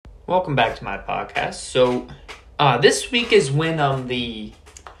Welcome back to my podcast. So, this week is when the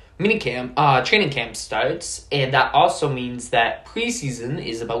training camp starts, and that also means that preseason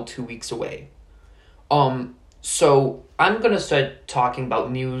is about 2 weeks away. So I'm gonna start talking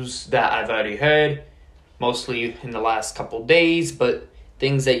about news that I've already heard, mostly in the last couple days, but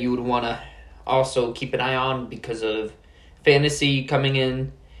things that you would want to also keep an eye on because of fantasy coming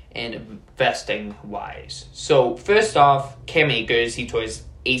in and investing wise. So first off, Cam Akers, he tore his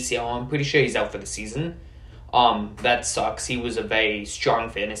ACL. I'm pretty sure he's out for the season. That sucks. He was a very strong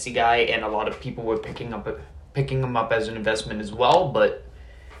fantasy guy, and a lot of people were picking him up as an investment as well. But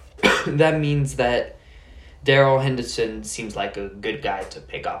that means that Darrell Henderson seems like a good guy to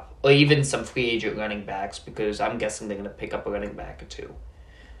pick up, or even some free agent running backs, because I'm guessing they're going to pick up a running back or two.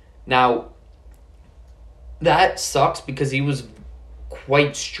 Now, that sucks because he was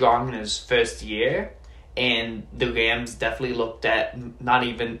quite strong in his first year, and the Rams definitely looked at not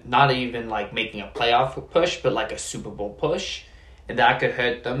even like making a playoff push, but like a Super Bowl push, and that could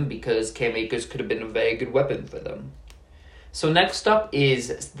hurt them because Cam Akers could have been a very good weapon for them. So next up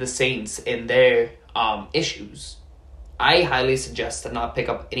is the Saints and their issues. I highly suggest to not pick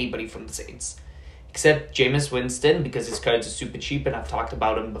up anybody from the Saints, except Jameis Winston, because his cards are super cheap, and I've talked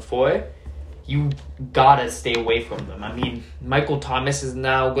about him before. You gotta stay away from them. I mean, Michael Thomas is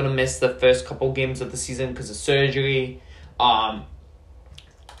now gonna miss the first couple games of the season because of surgery.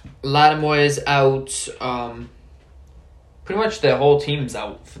 Lattimore is out. Pretty much their whole team's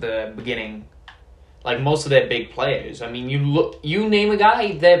out for the beginning. Like most of their big players. I mean, you name a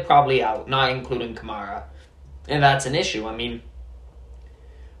guy, they're probably out, not including Kamara, and that's an issue. I mean,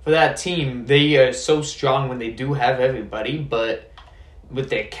 for that team, they are so strong when they do have everybody, but with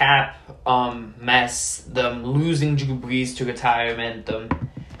their cap mess, them losing Drew Brees to retirement, them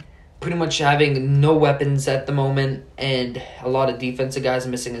pretty much having no weapons at the moment, and a lot of defensive guys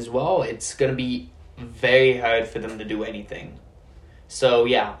missing as well, it's going to be very hard for them to do anything. So,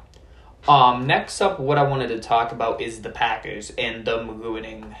 yeah. Next up, what I wanted to talk about is the Packers and them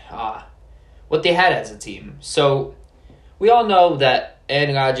ruining what they had as a team. So, we all know that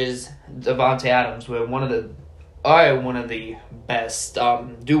Aaron Rodgers, Davante Adams were one of the best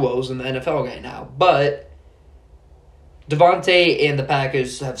duos in the NFL right now. But Davante and the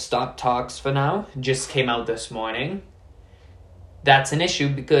Packers have stopped talks for now. Just came out this morning. That's an issue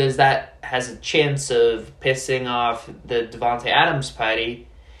because that has a chance of pissing off the Davante Adams party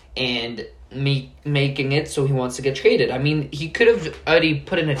and making it so he wants to get traded. I mean, he could have already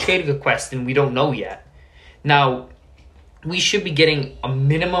put in a trade request and we don't know yet. Now, we should be getting a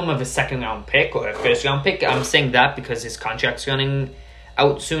minimum of a second-round pick or a first-round pick. I'm saying that because his contract's running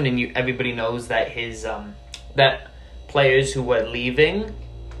out soon, and everybody knows that his that players who are leaving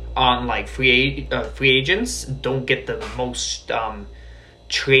on like free agents don't get the most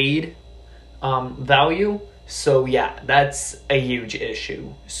trade value. So yeah, that's a huge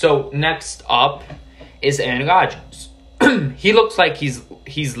issue. So next up is Aaron Rodgers. He looks like he's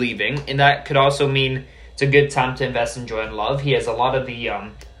leaving, and that could also mean it's a good time to invest in Jordan Love. He has a lot of the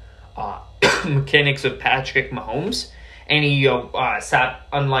mechanics of Patrick Mahomes, and he sat,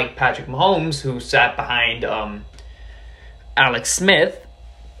 unlike Patrick Mahomes, who sat behind Alex Smith.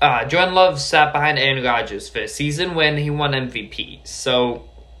 Jordan Love sat behind Aaron Rodgers for a season when he won MVP. So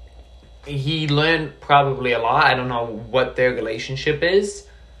he learned probably a lot. I don't know what their relationship is,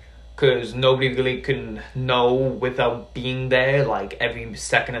 because nobody really can know without being there like every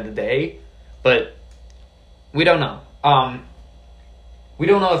second of the day. But we don't know. We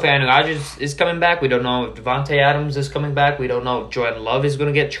don't know if Aaron Rodgers is coming back. We don't know if Davante Adams is coming back. We don't know if Jordan Love is going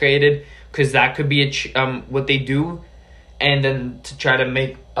to get traded, because that could be what they do, and then to try to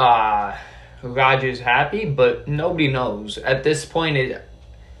make Rodgers happy. But nobody knows at this point.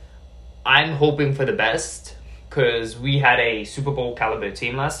 I'm hoping for the best, because we had a Super Bowl caliber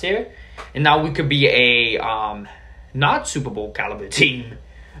team last year, and now we could be a not Super Bowl caliber team.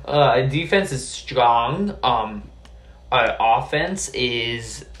 Defense is strong. Our offense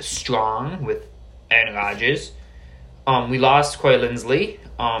is strong with Aaron Rodgers. We lost Corey Linsley.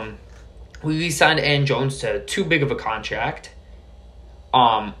 We re-signed Aaron Jones to too big of a contract.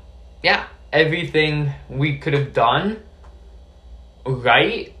 Yeah, everything we could have done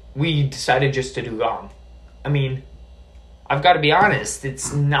right, we decided just to do wrong. I mean, I've got to be honest,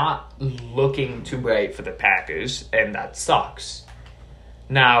 it's not looking too bright for the Packers, and that sucks.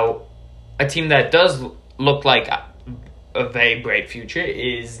 Now, a team that does look like a very bright future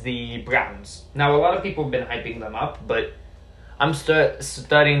is the Browns. Now, a lot of people have been hyping them up, but I'm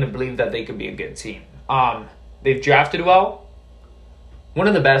starting to believe that they could be a good team. They've drafted well. One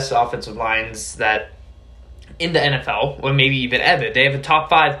of the best offensive lines that in the NFL, or maybe even ever. They have a top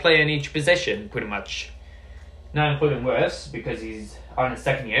 5 player in each position, pretty much. Not including Wirfs, because he's on his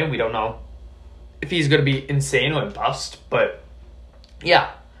second year. We don't know if he's going to be insane or bust, but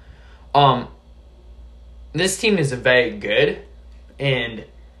yeah. This team is very good, and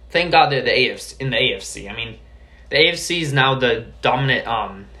thank God they're in the AFC. I mean, the AFC is now the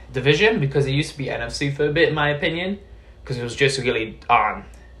dominant division, because it used to be NFC for a bit, in my opinion, because it was just really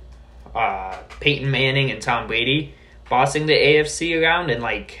Peyton Manning and Tom Brady bossing the AFC around, and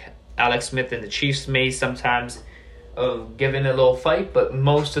like Alex Smith and the Chiefs may sometimes given a little fight, but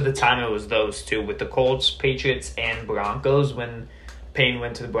most of the time it was those two, with the Colts, Patriots, and Broncos when Payne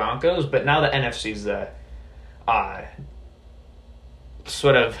went to the Broncos. But now the NFC is the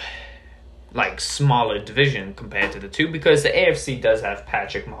sort of like smaller division compared to the two, because the AFC does have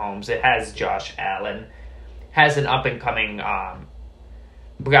Patrick Mahomes, it has Josh Allen, has an up and coming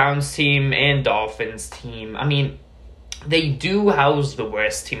Browns team and Dolphins team. I mean, they do house the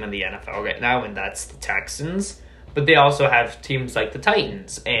worst team in the NFL right now, and that's the Texans. But they also have teams like the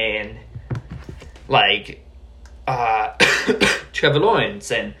Titans and like Trevor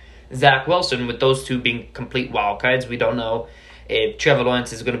Lawrence and Zach Wilson, with those two being complete wild cards. We don't know if Trevor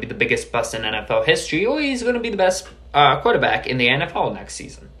Lawrence is going to be the biggest bust in NFL history, or he's going to be the best quarterback in the NFL next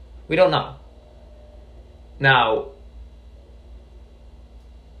season. We don't know. Now,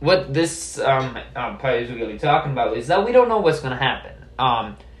 what this part is really talking about is that we don't know what's going to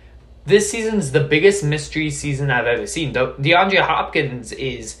happen. This season's the biggest mystery season I've ever seen. DeAndre Hopkins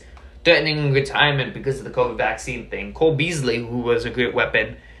is threatening retirement because of the COVID vaccine thing. Cole Beasley, who was a great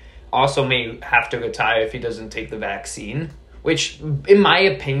weapon, also may have to retire if he doesn't take the vaccine. Which, in my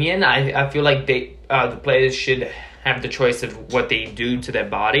opinion, I feel like the players should have the choice of what they do to their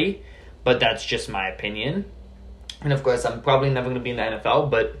body. But that's just my opinion. And of course, I'm probably never going to be in the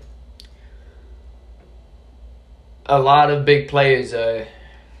NFL, but a lot of big players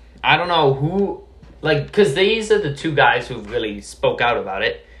I don't know who, like, because these are the two guys who really spoke out about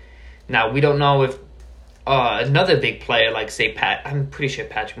it. Now, we don't know if another big player, like, say, I'm pretty sure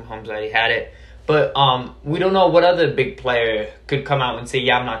Patrick Mahomes already had it, but we don't know what other big player could come out and say,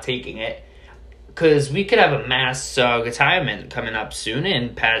 yeah, I'm not taking it. Because we could have a mass retirement coming up soon,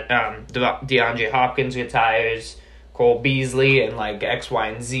 and DeAndre Hopkins retires, Cole Beasley, and like X, Y,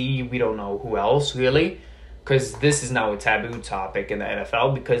 and Z. We don't know who else, really. Because this is now a taboo topic in the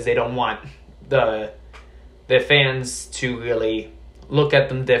NFL, because they don't want their fans to really look at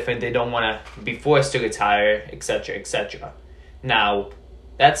them different. They don't want to be forced to retire, etc., etc. Now,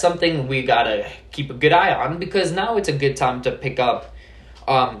 that's something we got to keep a good eye on, because now it's a good time to pick up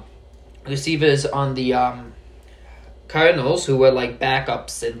receivers on the Cardinals who were like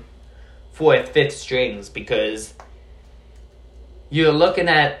backups and 4th, 5th strings, because you're looking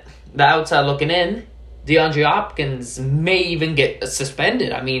at the outside looking in. DeAndre Hopkins may even get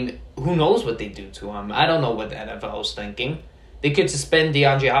suspended. I mean, who knows what they do to him? I don't know what the NFL is thinking. They could suspend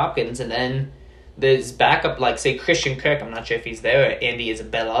DeAndre Hopkins, and then there's backup, like, say, Christian Kirk. I'm not sure if he's there. Or Andy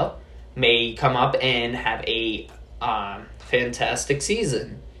Isabella may come up and have a fantastic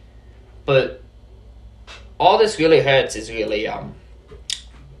season. But all this really hurts is really,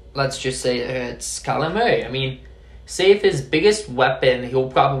 let's just say it hurts Kyler Murray. I mean, say if his biggest weapon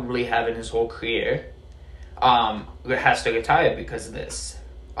he'll probably have in his whole career has to retire because of this.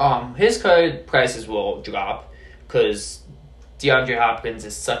 His card prices will drop because DeAndre Hopkins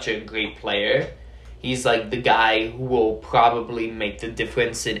is such a great player. He's like the guy who will probably make the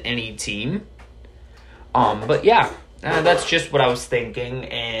difference in any team. But yeah, that's just what I was thinking,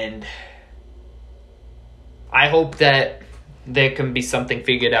 and I hope that there can be something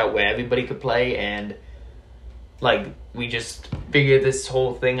figured out where everybody could play, and like we just figure this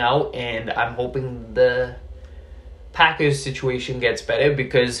whole thing out. And I'm hoping the Packers situation gets better,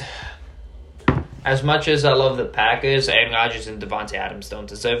 because as much as I love the Packers, Aaron Rodgers and Devontae Adams don't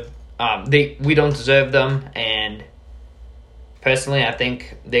deserve we don't deserve them, and personally I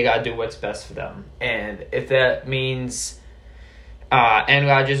think they gotta do what's best for them. And if that means Aaron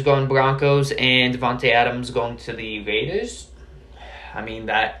Rodgers going Broncos and Devontae Adams going to the Raiders, I mean,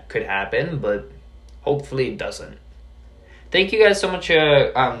 that could happen, but hopefully it doesn't. Thank you guys so much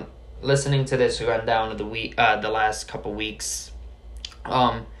for listening to this rundown of the week, the last couple weeks.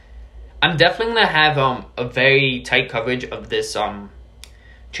 I'm definitely gonna have a very tight coverage of this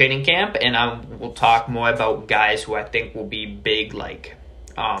training camp, and I will talk more about guys who I think will be big, like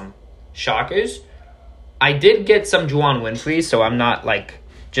shockers. I did get some Juwan Winfrey, so I'm not like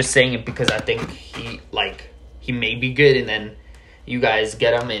just saying it because I think he may be good, and then you guys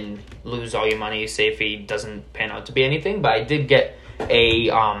get him and lose all your money, say if he doesn't pan out to be anything. But I did get a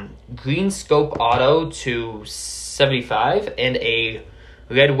green scope auto to 75 and a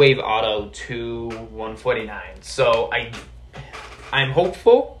red wave auto to 149. So I'm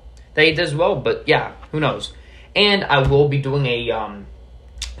hopeful that he does well, but yeah, who knows. And I will be doing a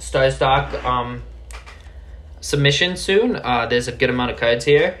Star Stock submission soon. There's a good amount of cards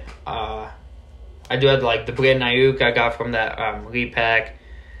here. I do have like the Brandon Ayuk I got from that repack,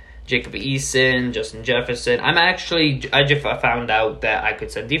 Jacob Eason, Justin Jefferson. I just found out that I could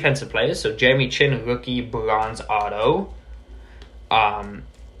send defensive players. So Jeremy Chin, rookie bronze auto,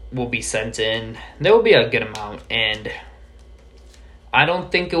 will be sent in. There will be a good amount, and I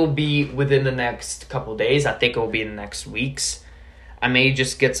don't think it will be within the next couple days. I think it will be in the next weeks. I may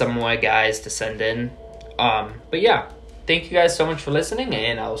just get some more guys to send in. But yeah, thank you guys so much for listening,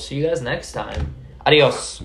 and I'll see you guys next time. Adios.